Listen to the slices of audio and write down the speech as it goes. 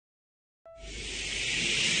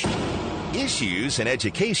Issues in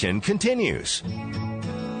Education continues.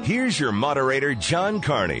 Here's your moderator, John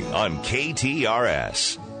Carney, on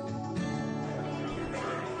KTRS.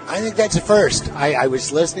 I think that's a first. I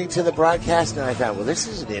was listening to the broadcast and I thought, well, this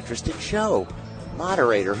is an interesting show.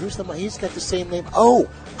 Moderator. He's got the same name. Oh,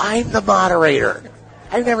 I'm the moderator.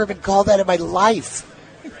 I've never been called that in my life.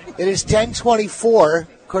 It is 10:24.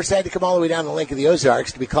 Of course, I had to come all the way down the Lake of the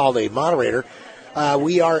Ozarks to be called a moderator.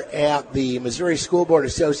 We are at the Missouri School Board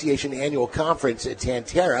Association annual conference at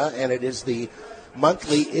Tantera, and it is the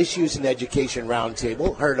monthly Issues in Education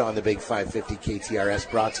Roundtable, heard on the Big 550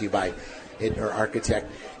 KTRS, brought to you by Ittner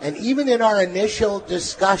Architects. And even in our initial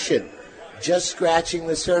discussion, just scratching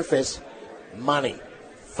the surface, money,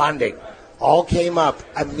 funding, all came up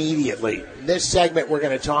immediately. In this segment, we're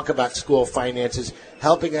going to talk about school finances.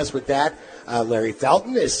 Helping us with that, Larry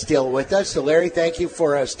Felton is still with us. So, Larry, thank you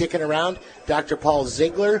for sticking around. Dr. Paul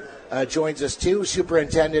Ziegler joins us, too,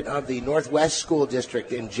 Superintendent of the Northwest School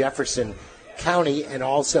District in Jefferson County, and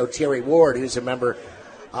also Terry Ward, who's a member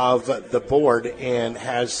of the board and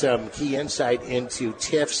has some key insight into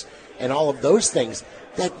TIFs and all of those things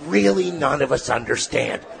that really none of us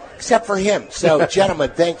understand, except for him. So,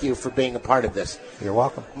 gentlemen, thank you for being a part of this. You're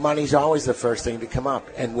welcome. Money's always the first thing to come up.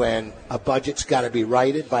 And when a budget's got to be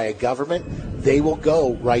righted by a government, they will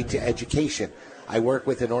go right to education. I work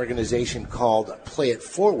with an organization called Play It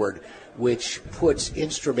Forward, which puts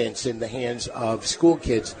instruments in the hands of school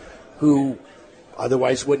kids who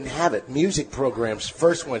otherwise wouldn't have it. Music programs,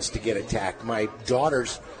 first ones to get attacked. My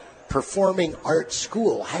daughter's performing arts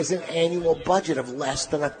school has an annual budget of less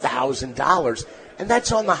than $1,000, and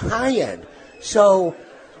that's on the high end. So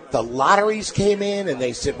the lotteries came in, and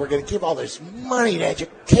they said, we're going to give all this money to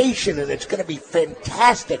education, and it's going to be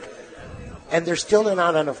fantastic. And there's still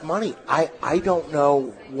not enough money. I don't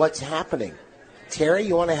know what's happening. Terry,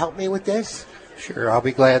 you want to help me with this? Sure, I'll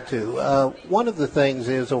be glad to. One of the things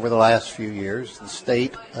is, over the last few years, the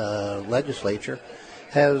state legislature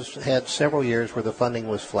has had several years where the funding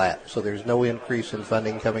was flat, so there's no increase in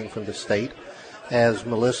funding coming from the state. As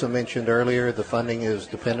Melissa mentioned earlier, the funding is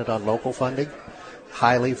dependent on local funding,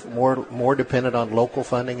 more dependent on local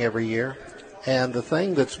funding every year. And the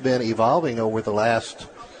thing that's been evolving over the last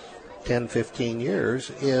 10, 15 years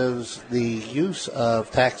is the use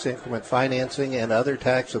of tax increment financing and other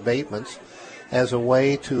tax abatements as a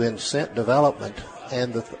way to incent development.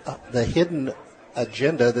 And the hidden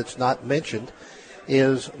agenda that's not mentioned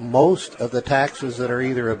is most of the taxes that are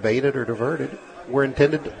either abated or diverted were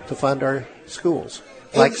intended to fund our schools,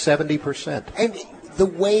 like 70%. And the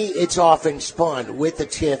way it's often spun with the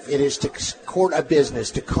TIF, it is to court a business,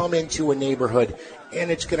 to come into a neighborhood,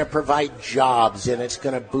 and it's going to provide jobs, and it's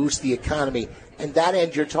going to boost the economy. And that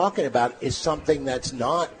end you're talking about is something that's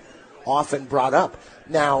not often brought up.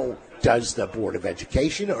 Now, does the Board of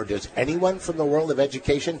Education or does anyone from the world of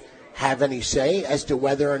education have any say as to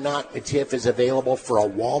whether or not a TIF is available for a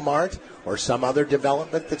Walmart or some other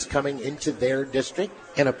development that's coming into their district?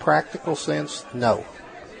 In a practical sense, no.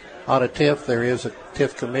 On a TIF, there is a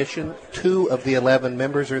TIF commission. 2 of the 11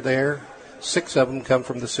 members are there. 6 of them come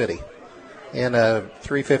from the city. In a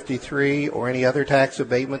 353 or any other tax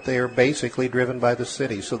abatement, they are basically driven by the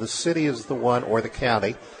city. So the city is the one, or the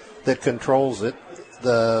county, that controls it.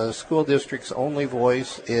 The school district's only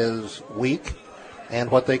voice is weak, and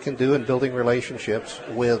what they can do in building relationships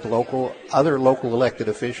with other local elected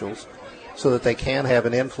officials so that they can have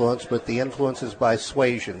an influence, but the influence is by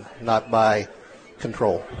suasion, not by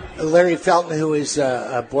control. Larry Felton, who is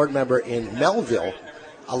a board member in Mehlville,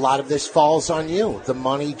 a lot of this falls on you. The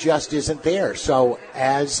money just isn't there. So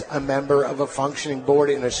as a member of a functioning board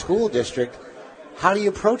in a school district, how do you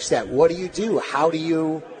approach that? What do you do? How do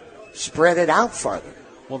you spread it out farther?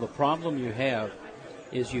 Well, the problem you have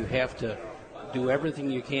is you have to do everything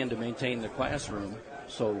you can to maintain the classroom,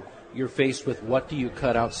 so you're faced with what do you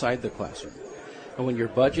cut outside the classroom. And when your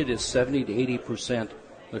budget is 70 to 80%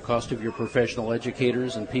 the cost of your professional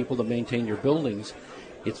educators and people to maintain your buildings,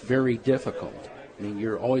 it's very difficult. I mean,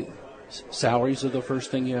 you're always, salaries are the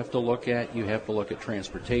first thing you have to look at. You have to look at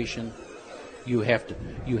transportation. You have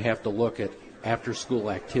to look at after-school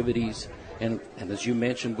activities. And as you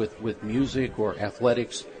mentioned with music or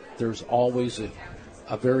athletics, there's always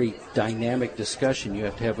a very dynamic discussion you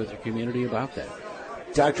have to have with your community about that.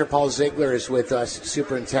 Dr. Paul Ziegler is with us,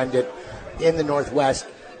 Superintendent in the Northwest.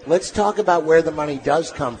 Let's talk about where the money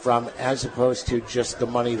does come from as opposed to just the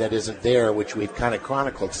money that isn't there, which we've kind of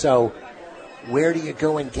chronicled. So where do you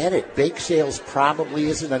go and get it? Bake sales probably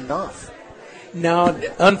isn't enough. No,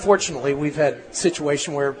 unfortunately, we've had a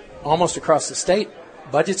situation where almost across the state,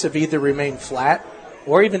 budgets have either remained flat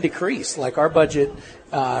or even decrease. Like our budget,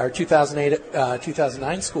 our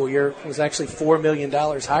 2009 school year was actually $4 million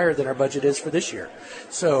higher than our budget is for this year.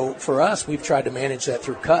 So for us, we've tried to manage that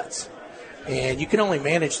through cuts. And you can only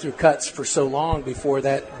manage through cuts for so long before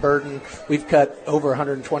that burden. We've cut over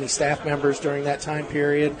 120 staff members during that time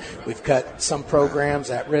period. We've cut some programs,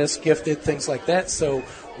 at risk, gifted, things like that. So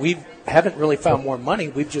we haven't really found more money.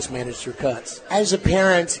 We've just managed through cuts. As a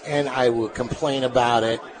parent, and I will complain about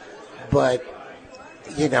it, but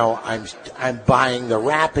you know, I'm buying the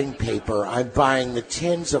wrapping paper. I'm buying the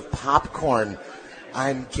tins of popcorn.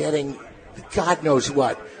 I'm getting God knows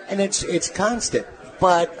what, and it's constant.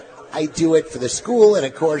 But I do it for the school, and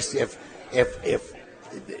of course, if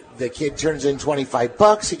the kid turns in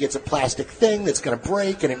 $25, he gets a plastic thing that's going to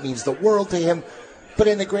break, and it means the world to him. But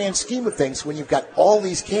in the grand scheme of things, when you've got all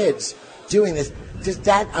these kids doing this, does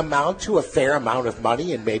that amount to a fair amount of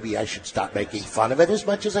money? And maybe I should stop making fun of it as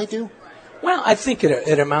much as I do? Well, I think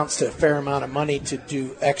it amounts to a fair amount of money to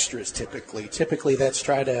do extras typically. Typically, that's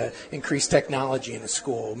try to increase technology in a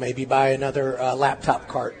school, maybe buy another laptop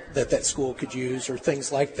cart that school could use or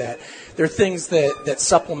things like that. There are things that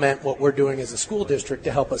supplement what we're doing as a school district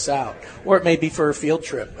to help us out. Or it may be for a field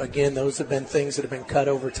trip. Again, those have been things that have been cut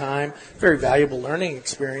over time. Very valuable learning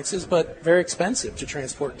experiences, but very expensive to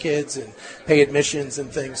transport kids and pay admissions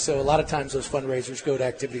and things. So a lot of times those fundraisers go to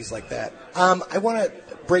activities like that. I want to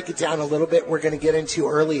break it down a little bit. We're going to get into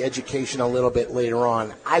early education a little bit later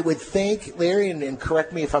on. I would think, Larry, and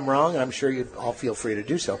correct me if I'm wrong, I'm sure you'd all feel free to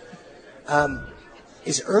do so.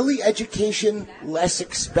 Is early education less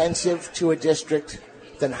expensive to a district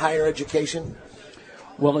than higher education?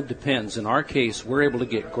 Well, it depends. In our case, we're able to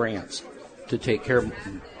get grants to take care of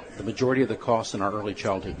the majority of the costs in our early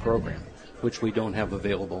childhood program, which we don't have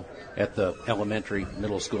available at the elementary,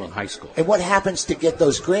 middle school, and high school. And what happens to get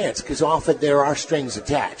those grants? Because often there are strings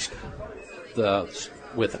attached.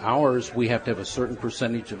 With ours, we have to have a certain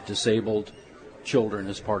percentage of disabled children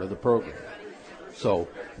as part of the program. So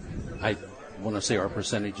I want to say our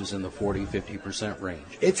percentage is in the 40-50% range.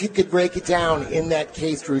 If you could break it down in that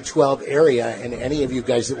K through 12 area, and any of you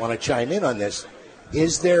guys that want to chime in on this,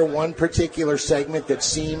 is there one particular segment that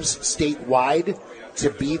seems statewide to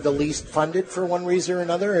be the least funded for one reason or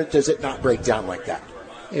another, or does it not break down like that?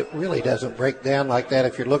 It really doesn't break down like that.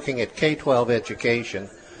 If you're looking at K-12 education,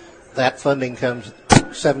 that funding comes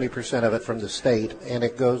 70% of it from the state, and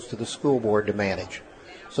it goes to the school board to manage.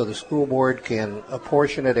 So the school board can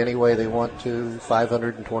apportion it any way they want to.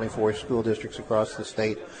 524 school districts across the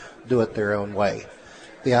state do it their own way.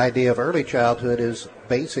 The idea of early childhood is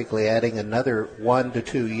basically adding another 1 to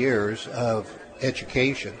 2 years of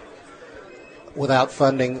education without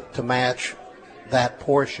funding to match that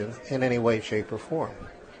portion in any way, shape, or form.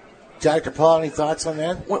 Dr. Paul, any thoughts on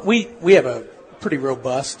that? We have a pretty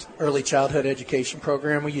robust early childhood education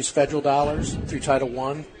program. We use federal dollars through Title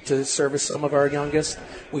I to service some of our youngest.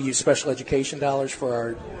 We use special education dollars for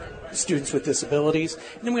our students with disabilities.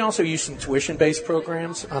 And then we also use some tuition-based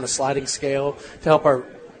programs on a sliding scale to help our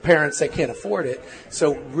parents that can't afford it.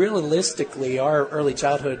 So realistically, our early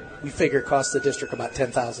childhood, we figure, costs the district about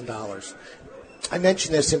 $10,000. I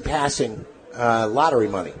mentioned this in passing, lottery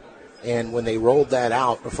money. And when they rolled that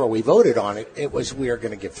out before we voted on it, it was we are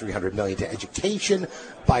going to give $300 million to education,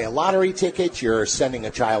 buy a lottery ticket, you're sending a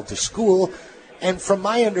child to school. And from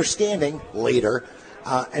my understanding later,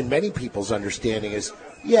 and many people's understanding is,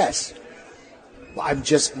 yes, I'm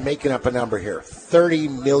just making up a number here,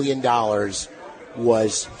 $30 million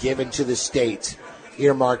was given to the state,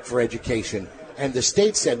 earmarked for education. And the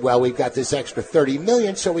state said, well, we've got this extra $30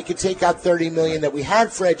 million, so we could take out $30 million that we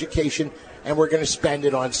had for education, and we're going to spend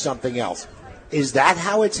it on something else. Is that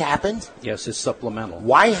how it's happened? Yes, it's supplemental.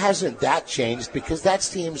 Why hasn't that changed? Because that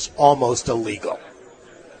seems almost illegal.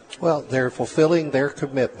 Well, they're fulfilling their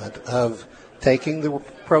commitment of taking the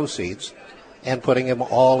proceeds and putting them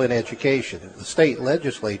all in education. The state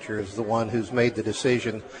legislature is the one who's made the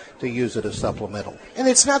decision to use it as supplemental. And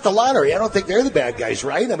it's not the lottery. I don't think they're the bad guys,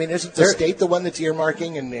 right? I mean, isn't the state the one that's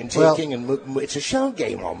earmarking and taking, and it's a shell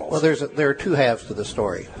game almost? Well, there are two halves to the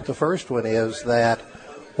story. The first one is that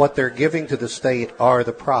what they're giving to the state are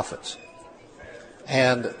the profits.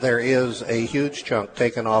 And there is a huge chunk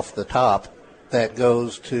taken off the top that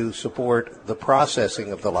goes to support the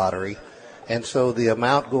processing of the lottery. And so the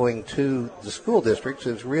amount going to the school districts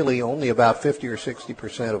is really only about 50 or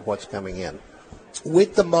 60% of what's coming in.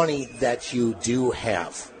 With the money that you do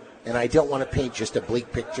have, and I don't want to paint just a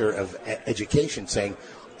bleak picture of education saying,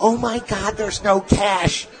 oh my God, there's no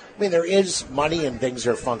cash. I mean, there is money and things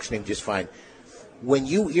are functioning just fine. When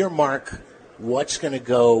you earmark what's going to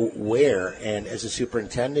go where, and as a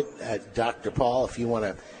superintendent, Dr. Paul, if you want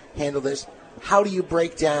to handle this, how do you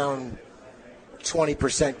break down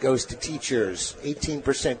 20% goes to teachers,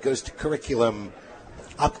 18% goes to curriculum,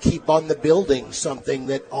 upkeep on the building, something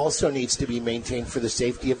that also needs to be maintained for the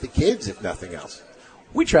safety of the kids, if nothing else?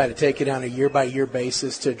 We try to take it on a year-by-year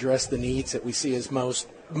basis to address the needs that we see as most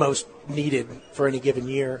needed for any given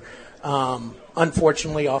year.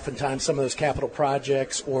 Unfortunately, oftentimes some of those capital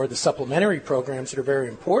projects or the supplementary programs that are very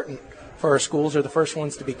important for our schools are the first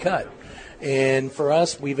ones to be cut. And for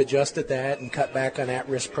us, we've adjusted that and cut back on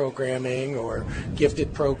at-risk programming or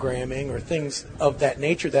gifted programming or things of that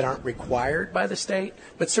nature that aren't required by the state,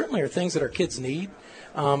 but certainly are things that our kids need.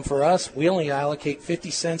 For us, we only allocate 50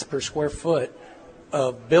 cents per square foot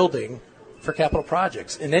of building for capital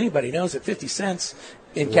projects. And anybody knows that 50 cents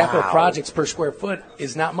in capital projects per square foot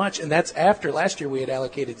is not much, and that's after last year we had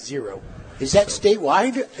allocated zero. Is that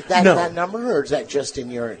statewide, that number, or is that just in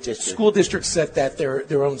your district? School districts set that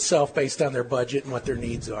their own self based on their budget and what their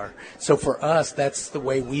needs are. So for us, that's the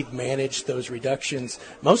way we've managed those reductions,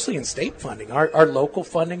 mostly in state funding. Our local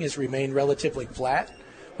funding has remained relatively flat,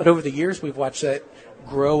 but over the years we've watched that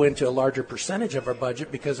grow into a larger percentage of our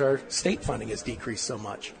budget because our state funding has decreased so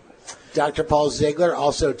much. Dr. Paul Ziegler,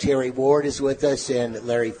 also Terry Ward is with us, and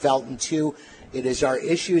Larry Felton, too. It is our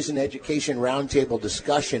Issues in Education Roundtable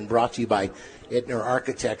discussion brought to you by Ittner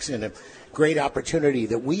Architects, and a great opportunity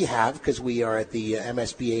that we have because we are at the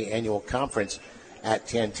MSBA annual conference at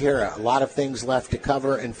Tantera. A lot of things left to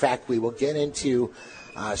cover. In fact, we will get into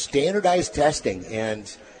standardized testing,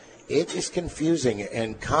 and it is confusing.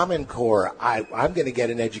 And Common Core, I'm going to get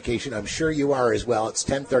an education. I'm sure you are as well. It's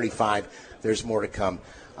 10:35. There's more to come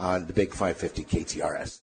on the Big 550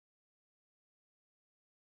 KTRS.